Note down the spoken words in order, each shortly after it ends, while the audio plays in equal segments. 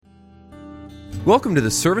Welcome to the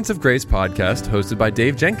Servants of Grace podcast hosted by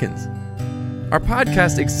Dave Jenkins. Our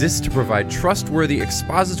podcast exists to provide trustworthy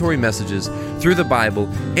expository messages through the Bible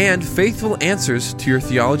and faithful answers to your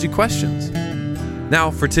theology questions. Now,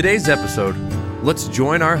 for today's episode, let's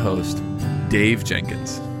join our host, Dave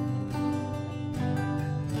Jenkins.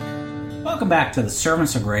 Welcome back to the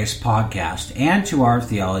Servants of Grace podcast and to our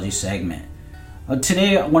theology segment.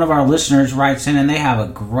 Today, one of our listeners writes in and they have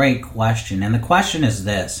a great question. And the question is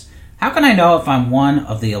this: how can I know if I'm one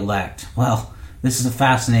of the elect? Well, this is a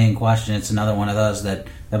fascinating question. It's another one of those that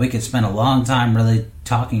we could spend a long time really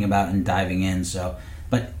talking about and diving in.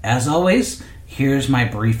 But as always, here's my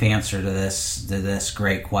brief answer to this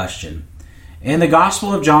great question. In the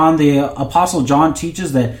Gospel of John, the Apostle John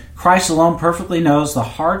teaches that Christ alone perfectly knows the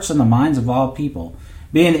hearts and the minds of all people.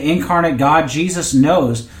 Being the incarnate God, Jesus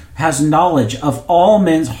has knowledge of all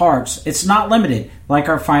men's hearts. It's not limited like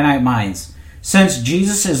our finite minds. Since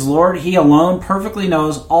Jesus is Lord, He alone perfectly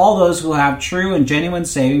knows all those who have true and genuine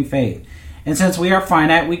saving faith. And since we are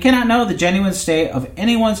finite, we cannot know the genuine state of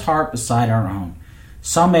anyone's heart beside our own.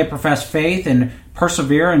 Some may profess faith and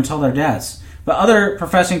persevere until their deaths, but other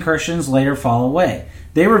professing Christians later fall away.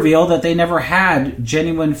 They reveal that they never had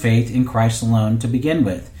genuine faith in Christ alone to begin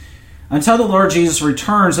with. Until the Lord Jesus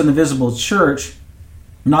returns in the visible church,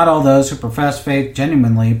 not all those who profess faith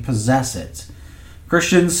genuinely possess it.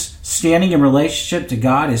 Christians' standing in relationship to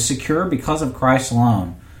God is secure because of Christ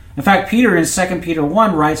alone. In fact, Peter in 2 Peter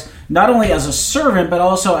 1 writes, not only as a servant, but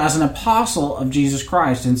also as an apostle of Jesus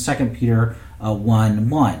Christ in 2 Peter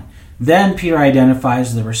 1:1. Then Peter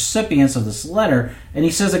identifies the recipients of this letter, and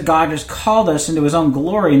he says that God has called us into His own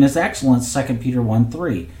glory and His excellence, 2 Peter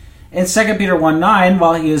 1:3. In 2 Peter 1:9,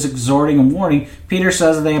 while he is exhorting and warning, Peter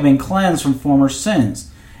says that they have been cleansed from former sins.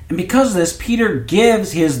 And because of this, Peter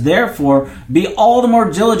gives his therefore, be all the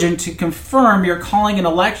more diligent to confirm your calling and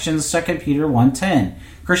election, 2 Peter 1:10.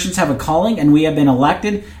 Christians have a calling and we have been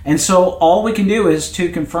elected, and so all we can do is to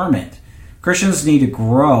confirm it. Christians need to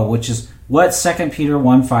grow, which is what 2 Peter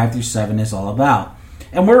 1:5-7 is all about.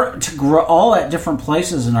 And we're to grow all at different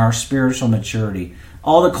places in our spiritual maturity.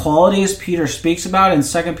 All the qualities Peter speaks about in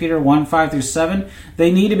 2 Peter 1:5-7,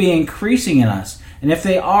 they need to be increasing in us. And if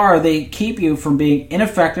they are, they keep you from being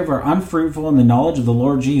ineffective or unfruitful in the knowledge of the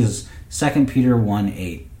Lord Jesus, 2 Peter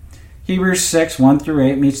 1:8. Hebrews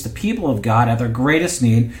 6:1-8 meets the people of God at their greatest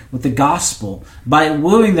need with the gospel by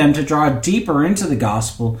wooing them to draw deeper into the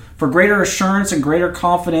gospel for greater assurance and greater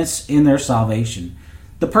confidence in their salvation.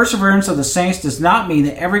 The perseverance of the saints does not mean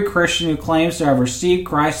that every Christian who claims to have received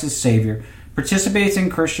Christ as Savior, participates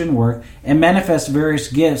in Christian work, and manifests various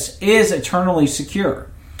gifts is eternally secure.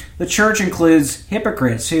 The church includes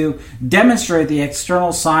hypocrites who demonstrate the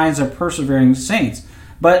external signs of persevering saints,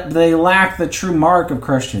 but they lack the true mark of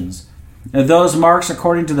Christians. Those marks,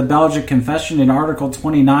 according to the Belgic Confession in Article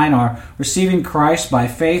 29, are receiving Christ by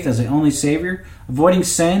faith as the only Savior, avoiding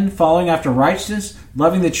sin, following after righteousness,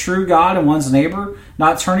 loving the true God and one's neighbor,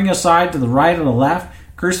 not turning aside to the right or the left,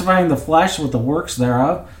 crucifying the flesh with the works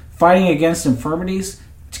thereof, fighting against infirmities,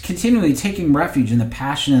 continually taking refuge in the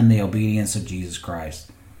passion and the obedience of Jesus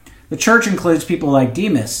Christ. The church includes people like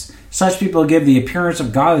Demas. Such people give the appearance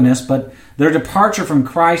of godliness, but their departure from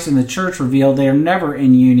Christ and the church reveal they are never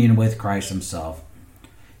in union with Christ Himself.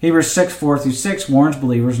 Hebrews 6:4-6 warns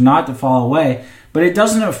believers not to fall away, but it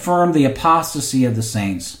doesn't affirm the apostasy of the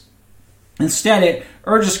saints. Instead, it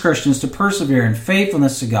urges Christians to persevere in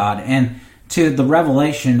faithfulness to God and to the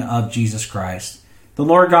revelation of Jesus Christ. The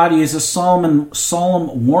Lord God uses solemn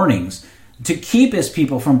warnings to keep His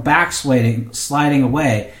people from sliding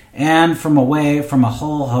away, and from a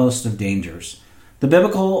whole host of dangers. The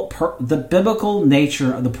biblical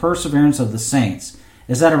nature of the perseverance of the saints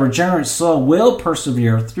is that a regenerate soul will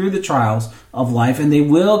persevere through the trials of life, and they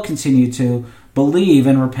will continue to believe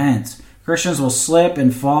and repent. Christians will slip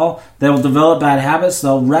and fall. They will develop bad habits.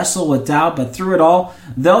 They'll wrestle with doubt, but through it all,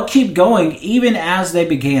 they'll keep going even as they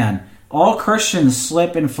began. All Christians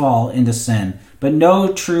slip and fall into sin, but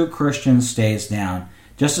no true Christian stays down.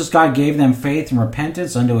 Just as God gave them faith and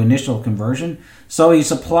repentance unto initial conversion, so He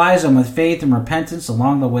supplies them with faith and repentance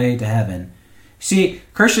along the way to heaven. See,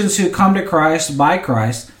 Christians who come to Christ by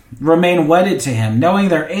Christ remain wedded to Him, knowing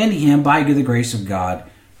they're in Him by the grace of God.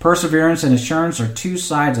 Perseverance and assurance are two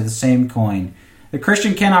sides of the same coin. The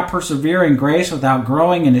Christian cannot persevere in grace without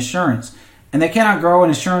growing in assurance, and they cannot grow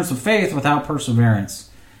in assurance of faith without perseverance.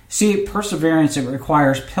 See, perseverance, it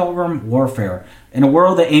requires pilgrim warfare in a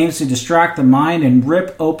world that aims to distract the mind and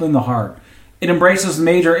rip open the heart. It embraces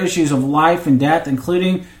major issues of life and death,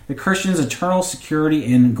 including the Christian's eternal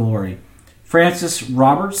security and glory. Francis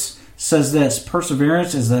Roberts says this: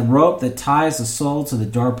 perseverance is the rope that ties the soul to the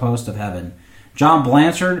doorpost of heaven. John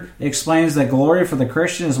Blanchard explains that glory for the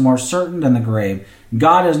Christian is more certain than the grave.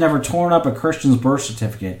 God has never torn up a Christian's birth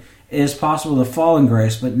certificate. It is possible to fall in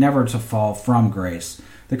grace, but never to fall from grace.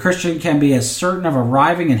 The Christian can be as certain of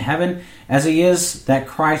arriving in heaven as he is that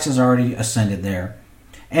Christ has already ascended there.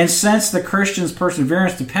 And since the Christian's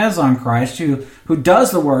perseverance depends on Christ, who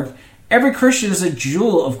does the work, every Christian is a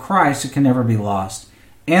jewel of Christ who can never be lost.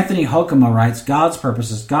 Anthony Hoekema writes, God's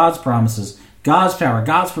purposes, God's promises, God's power,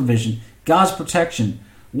 God's provision, God's protection.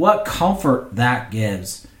 What comfort that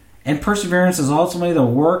gives. And perseverance is ultimately the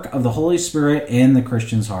work of the Holy Spirit in the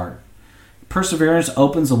Christian's heart. Perseverance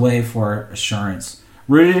opens the way for assurance.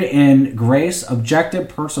 Rooted in grace, objective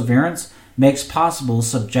perseverance makes possible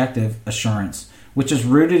subjective assurance, which is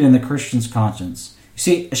rooted in the Christian's conscience. You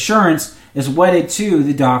see, assurance is wedded to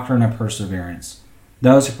the doctrine of perseverance.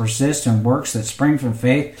 Those who persist in works that spring from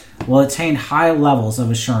faith will attain high levels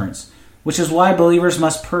of assurance, which is why believers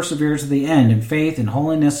must persevere to the end in faith and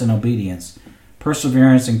holiness and obedience.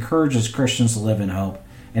 Perseverance encourages Christians to live in hope,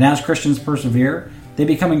 and as Christians persevere, they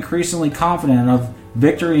become increasingly confident of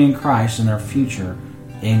victory in Christ and their future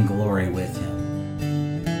in glory with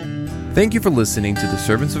Him. Thank you for listening to the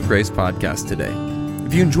Servants of Grace podcast today.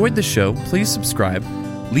 If you enjoyed the show, please subscribe,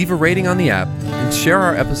 leave a rating on the app, and share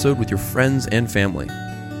our episode with your friends and family.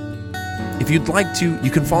 If you'd like to,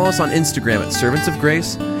 you can follow us on Instagram at Servants of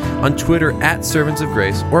Grace, on Twitter at Servants of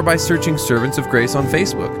Grace, or by searching Servants of Grace on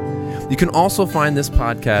Facebook. You can also find this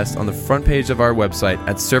podcast on the front page of our website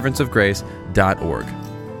at servantsofgrace.org.